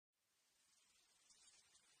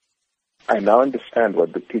I now understand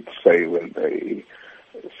what the kids say when they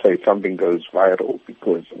say something goes viral,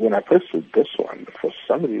 because when I posted this one, for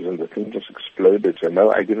some reason the thing just exploded. So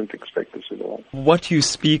no, I didn't expect this at all. What you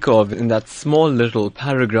speak of in that small little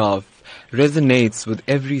paragraph resonates with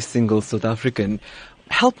every single South African.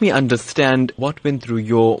 Help me understand what went through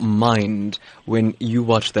your mind when you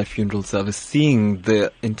watched that funeral service, seeing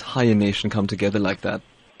the entire nation come together like that.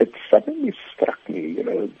 It suddenly struck me,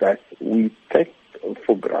 that we take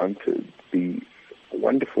for granted the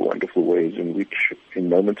wonderful, wonderful ways in which, in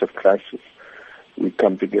moments of crisis, we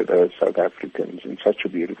come together as South Africans in such a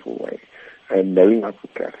beautiful way. And knowing Uncle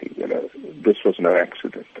Kathy, this was no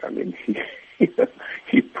accident. I mean,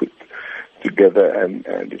 he put together,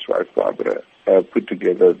 and his wife Barbara put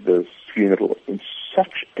together this funeral in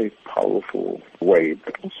such a powerful way,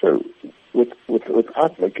 but also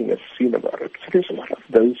without making a scene about it. So there's a lot of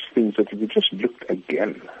those things that if you just looked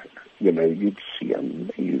again, you'd see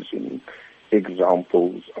amazing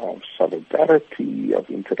examples of solidarity, of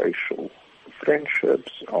interracial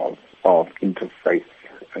friendships, of interfaith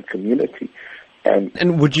community.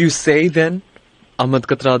 And would you say then THAT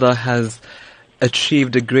Kathrada has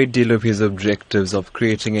achieved a great deal of his objectives of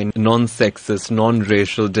creating a non-sexist,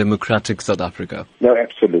 non-racial, democratic South Africa? No,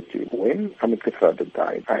 absolutely. When THAT Kathrada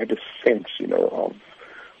died, I had a sense, of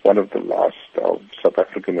one of the last of South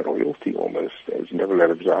African royalty almost, as Neville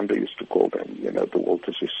Alexander used to call them, the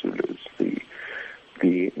Walter Sisulus,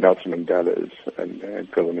 the Nelson Mandelas, and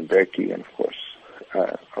Governor Mbeki, and of course,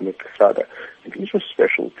 THAT Kathrada. These were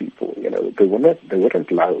special people, they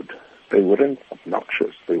weren't loud, they weren't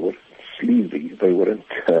obnoxious, they weren't sleazy, they weren't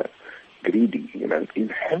greedy, in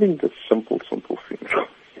having this simple funeral,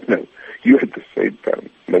 you at the same time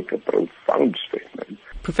make a profound statement.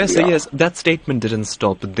 Professor, yes, that statement didn't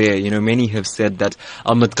stop there. Many have said that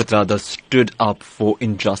THAT Kathrada stood up for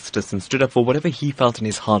injustice and stood up for whatever he felt in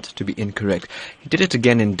his heart to be incorrect. He did it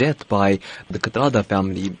again in death by the Kathrada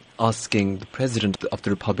family asking the President of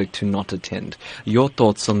the Republic to not attend. Your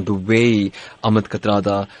thoughts on the way THAT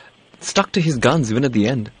Kathrada stuck to his guns even at the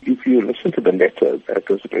end? If you listen to the letter that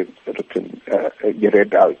was written,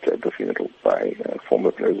 read out at the funeral by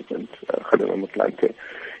former President Kgalema Motlanthe,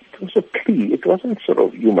 it was a plea. It wasn't sort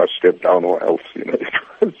of, you must step down or else, it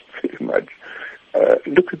was very much,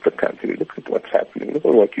 look at the country, look at what's happening, look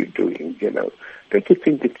at what you're doing, don't you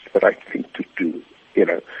think it's the right thing to do,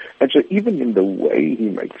 And so even in the way he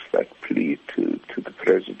makes that plea to the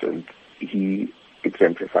President, he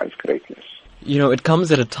exemplifies greatness. It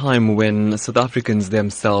comes at a time when South Africans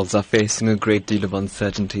themselves are facing a great deal of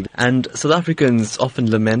uncertainty. And South Africans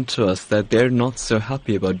often lament to us that they're not so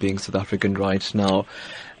happy about being South African right now.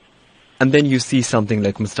 And then you see something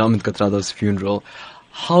like Mr. THAT Kathrada's funeral.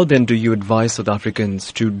 How then do you advise South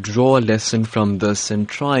Africans to draw a lesson from this and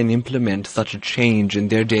try and implement such a change in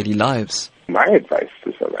their daily lives? My advice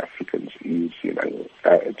to South Africans is,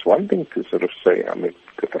 it's one thing to sort of say, THAT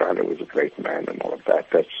Kathrada was a great man and all of that.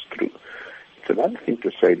 That's true. It's another thing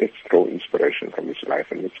to say, let's draw inspiration from his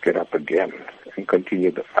life and let's get up again and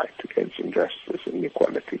continue the fight against injustice,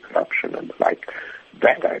 inequality, corruption, and the like.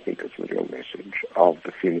 That, I think, is the real message of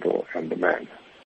the funeral and the man.